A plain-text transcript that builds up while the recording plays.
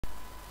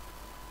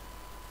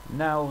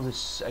Now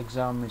this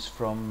exam is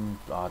from,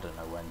 I don't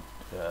know when,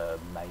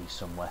 May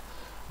somewhere.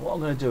 What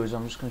I'm going to do is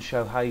I'm just going to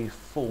show how you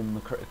form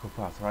the critical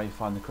path, or how you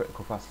find the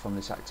critical path from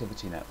this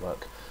activity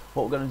network.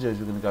 What we're going to do is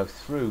we're going to go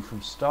through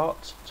from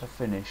start to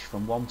finish,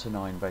 from 1 to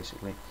 9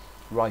 basically,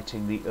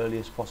 writing the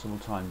earliest possible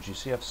times. You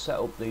see I've set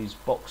up these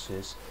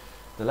boxes.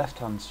 The left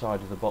hand side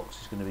of the box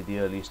is going to be the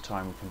earliest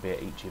time we can be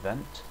at each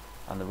event,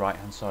 and the right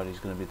hand side is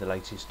going to be the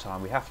latest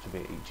time we have to be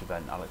at each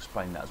event. I'll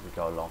explain that as we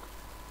go along.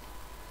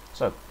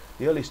 So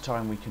the earliest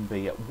time we can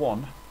be at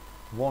 1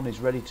 is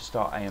ready to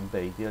start A and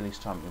B. The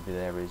earliest time we can be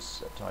there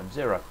is at time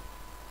 0.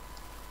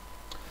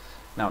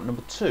 Now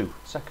number 2,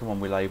 second one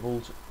we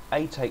labelled,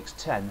 A takes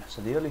 10,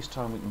 so the earliest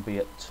time we can be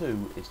at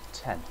 2 is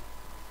 10.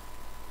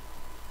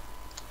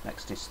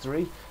 Next is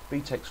 3,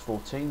 B takes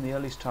 14, the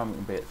earliest time we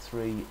can be at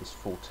 3 is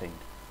 14.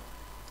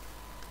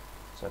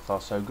 So far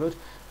so good.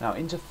 Now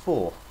into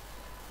 4.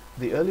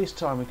 The earliest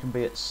time we can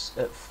be at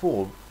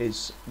 4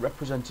 is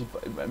represented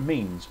by,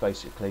 means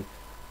basically,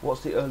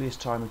 what's the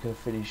earliest time we could have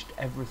finished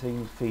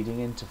everything feeding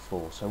into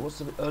 4? So what's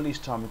the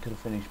earliest time we could have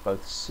finished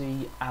both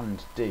C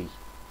and D?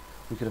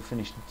 We could have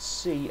finished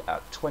C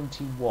at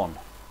 21.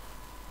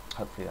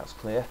 Hopefully that's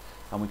clear.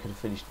 And we could have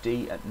finished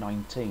D at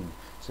 19.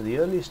 So the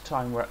earliest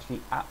time we're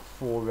actually at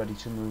 4 ready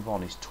to move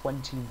on is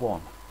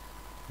 21.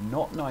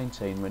 Not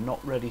 19. We're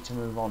not ready to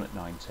move on at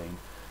 19.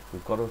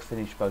 We've got to have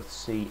finished both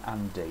C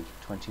and D.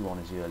 21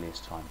 is the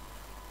earliest time.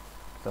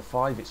 For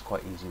 5 it's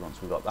quite easy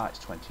once we've got that. It's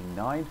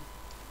 29.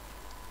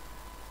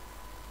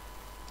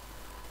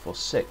 For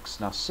 6,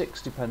 now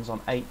 6 depends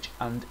on H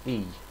and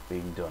E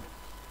being done.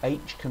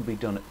 H can be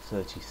done at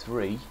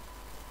 33,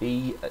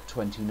 E at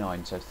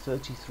 29, so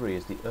 33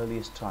 is the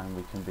earliest time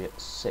we can be at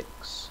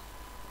 6.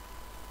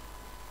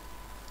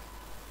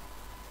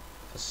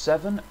 For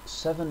 7,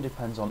 7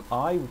 depends on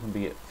I, we can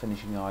be at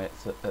finishing I at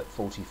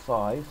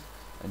 45,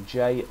 and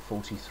J at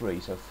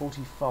 43, so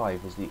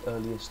 45 is the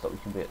earliest that we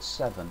can be at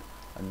 7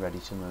 and ready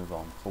to move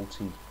on.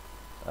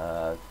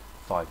 45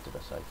 did I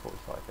say?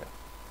 45, yeah.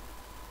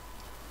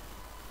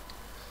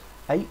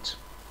 8,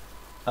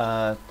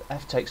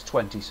 F takes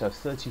 20, so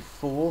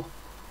 34,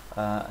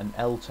 and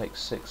L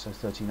takes 6, so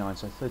 39.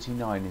 So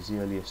 39 is the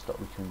earliest that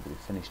we can be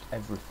finished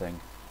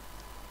everything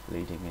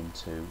leading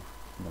into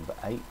number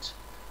 8.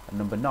 And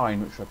number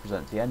 9, which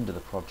represents the end of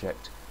the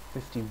project,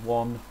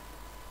 51,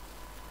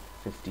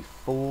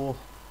 54,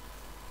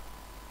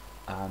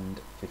 and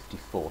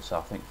 54. So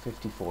I think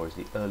 54 is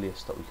the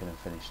earliest that we can have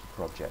finished the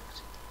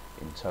project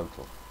in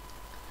total.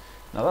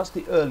 Now that's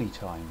the early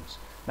times.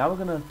 Now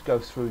we're going to go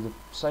through the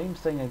same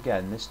thing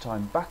again, this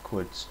time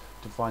backwards,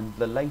 to find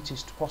the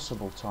latest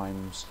possible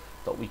times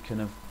that we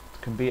can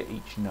be at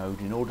each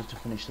node in order to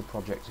finish the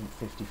project in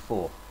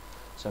 54.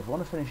 So if we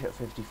want to finish at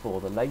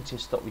 54, the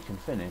latest that we can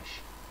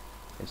finish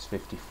is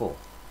 54.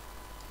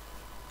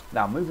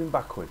 Now moving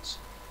backwards,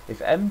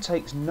 if M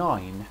takes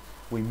 9,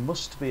 we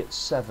must be at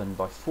 7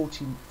 by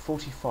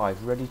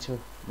 45 ready to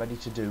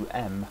do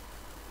M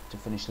to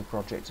finish the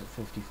project at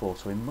 54.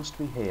 So we must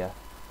be here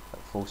at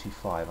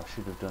 45. I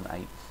should have done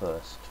 8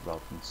 first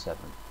rather than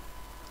 7.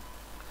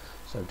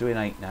 So doing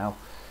 8 now.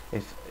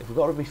 If we've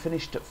got to be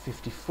finished at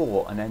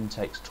 54 and N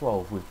takes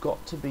 12, we've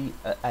got to be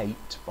at 8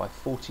 by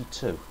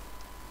 42.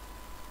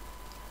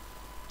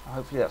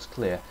 Hopefully that's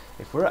clear.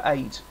 If we're at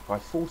 8 by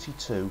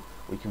 42,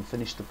 we can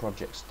finish the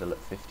project still at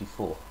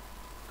 54,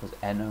 because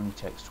N only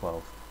takes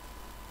 12.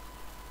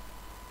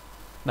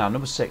 Now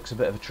number 6, a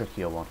bit of a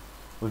trickier one.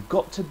 We've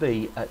got to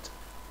be at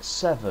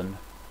 7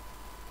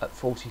 at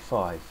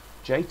 45.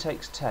 J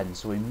takes 10,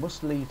 so we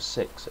must leave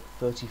 6 at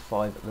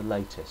 35 at the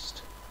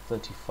latest.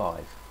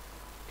 35.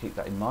 Keep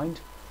that in mind.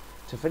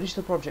 To finish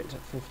the project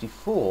at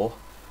 54,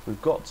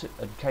 we've got to,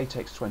 and K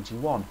takes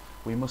 21,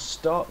 we must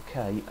start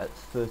K at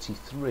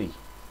 33.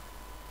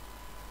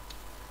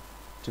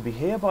 To be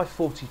here by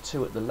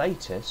 42 at the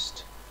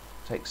latest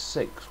takes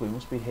 6, we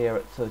must be here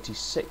at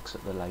 36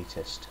 at the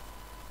latest.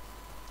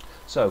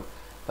 So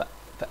for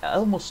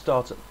L must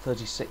start at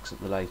 36 at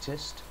the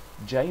latest,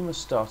 J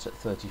must start at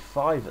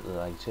 35 at the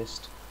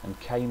latest, and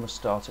K must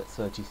start at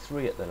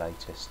 33 at the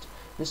latest.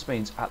 This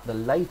means at the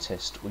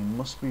latest we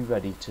must be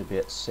ready to be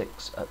at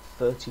 6 at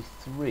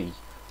 33,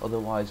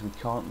 otherwise we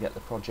can't get the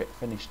project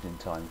finished in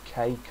time.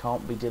 K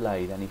can't be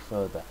delayed any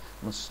further,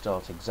 it must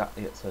start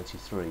exactly at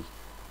 33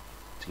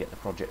 to get the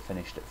project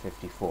finished at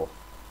 54.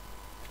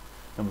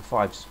 Number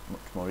 5 is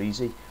much more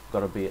easy. We've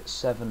got to be at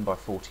 7 by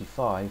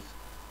 45.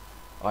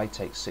 I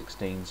takes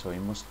 16, so we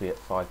must be at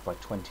 5 by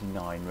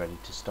 29 ready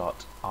to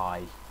start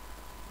I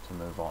to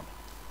move on.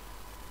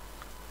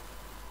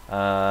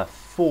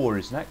 4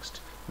 is next.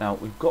 Now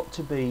we've got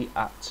to be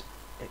at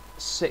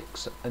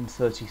 6 and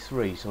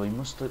 33, so we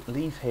must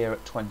leave here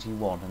at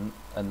 21,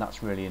 and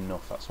that's really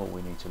enough. That's all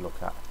we need to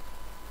look at.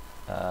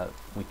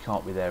 We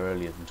can't be there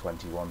earlier than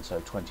 21, so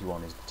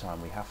 21 is the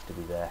time we have to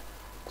be there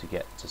to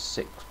get to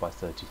 6 by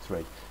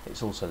 33.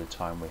 It's also the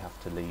time we have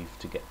to leave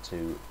to get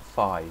to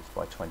 5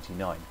 by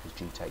 29, because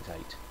G takes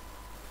 8.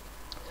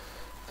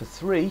 For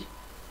 3,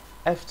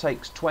 F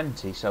takes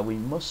 20, so we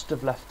must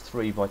have left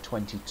 3 by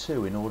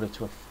 22 in order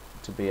to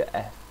be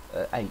at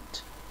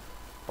 8.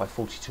 by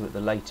 42 at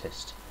the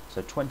latest.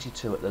 So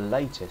 22 at the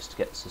latest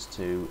gets us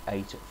to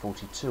 8 at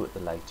 42 at the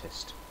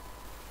latest.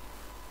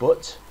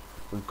 But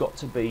we've got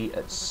to be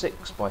at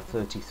 6 by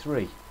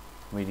 33,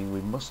 meaning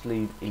we must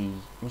leave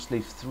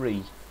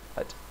 3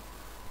 at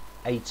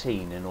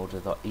 18 in order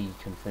that E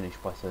can finish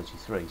by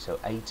 33. So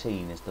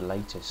 18 is the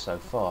latest so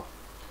far.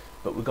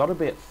 But we've got to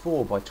be at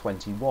 4 by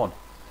 21.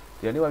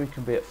 The only way we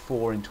can be at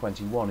 4 in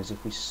 21 is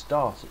if we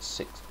start at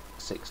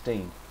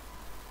 16.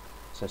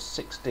 So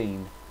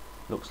 16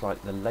 looks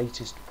like the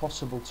latest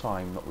possible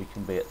time that we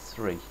can be at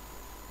 3.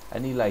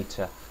 Any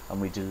later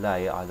and we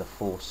delay either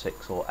 4,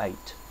 6 or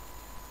 8.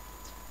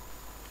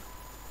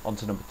 On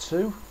to number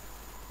 2.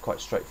 Quite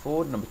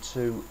straightforward. Number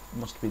 2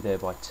 must be there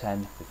by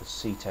 10 because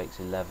C takes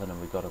 11 and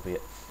we've got to be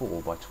at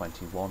 4 by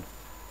 21.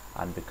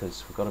 And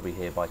because we've got to be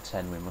here by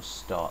 10, we must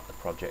start the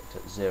project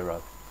at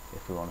 0.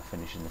 If we want to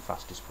finish in the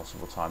fastest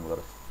possible time, we've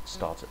got to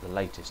start at the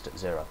latest at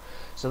 0.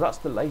 So that's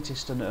the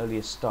latest and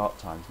earliest start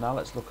times. Now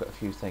let's look at a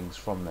few things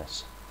from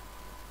this.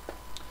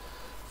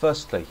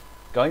 Firstly,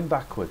 going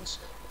backwards,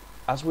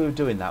 as we were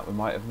doing that, we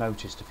might have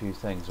noticed a few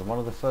things. And one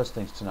of the first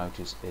things to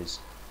notice is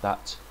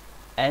that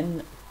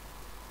N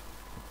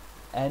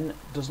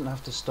doesn't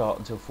have to start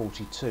until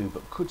 42,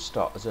 but could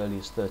start as early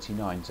as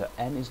 39. So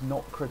N is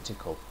not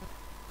critical.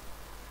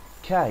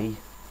 K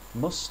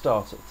must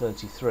start at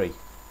 33.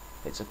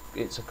 It's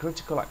a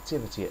critical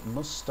activity. It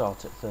must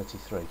start at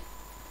 33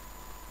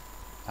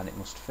 and it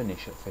must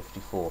finish at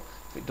 54.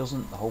 If it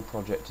doesn't, the whole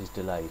project is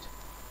delayed.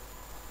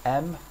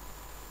 M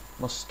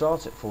must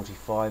start at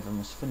 45 and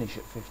must finish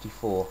at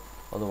 54,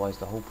 otherwise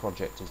the whole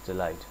project is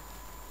delayed.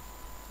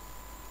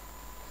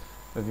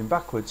 Moving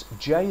backwards,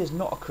 J is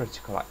not a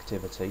critical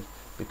activity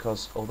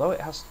because although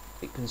it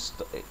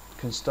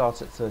can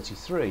start at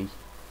 33,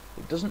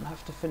 it doesn't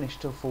have to finish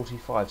till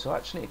 45. So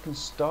actually it can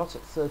start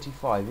at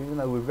 35, even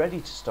though we're ready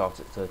to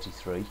start at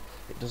 33.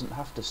 It doesn't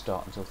have to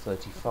start until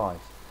 35.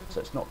 So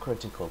it's not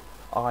critical.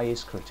 I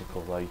is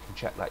critical, though. You can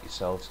check that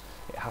yourselves.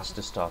 It has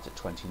to start at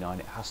 29.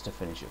 It has to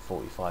finish at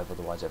 45,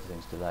 otherwise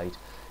everything's delayed.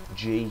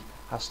 G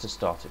has to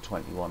start at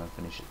 21 and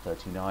finish at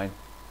 39.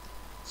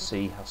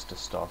 C has to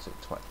start at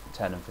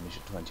 10 and finish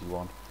at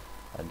 21,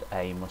 and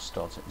A must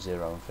start at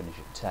 0 and finish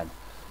at 10.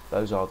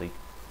 Those are the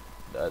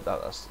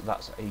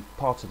that's a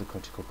part of the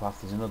critical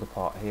path. There's another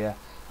part here.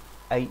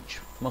 H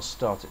must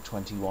start at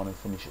 21 and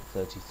finish at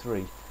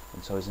 33,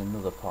 and so is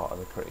another part of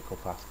the critical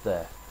path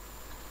there.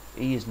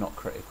 E is not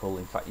critical.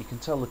 In fact, you can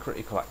tell the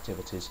critical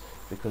activities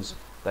because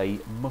they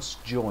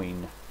must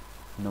join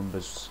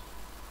numbers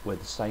where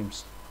the same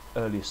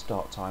earliest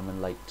start time and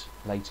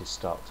latest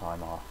start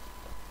time are.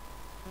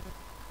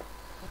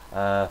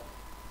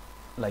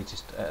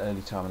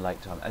 Early time and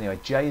late time. Anyway,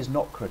 J is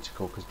not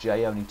critical because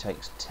J only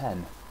takes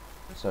 10.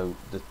 So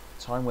the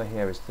time we're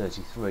here is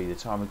 33, the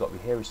time we've got to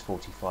be here is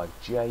 45.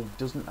 J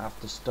doesn't have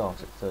to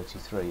start at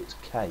 33, it's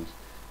K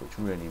which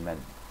really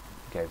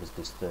gave us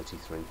this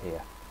 33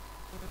 here.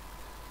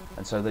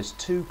 And so there's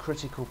 2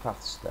 critical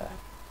paths there.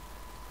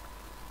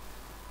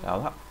 Now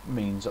that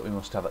means that we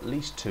must have at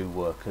least 2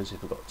 workers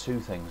if we've got 2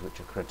 things which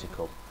are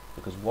critical,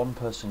 because one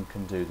person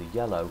can do the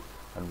yellow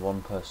and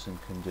one person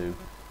can do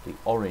the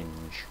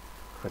orange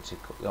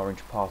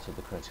part of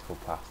the critical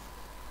path.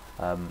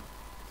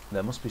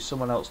 There must be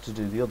someone else to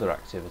do the other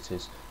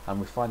activities, and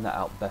we find that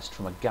out best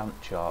from a Gantt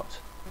chart,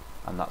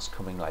 and that's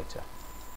coming later.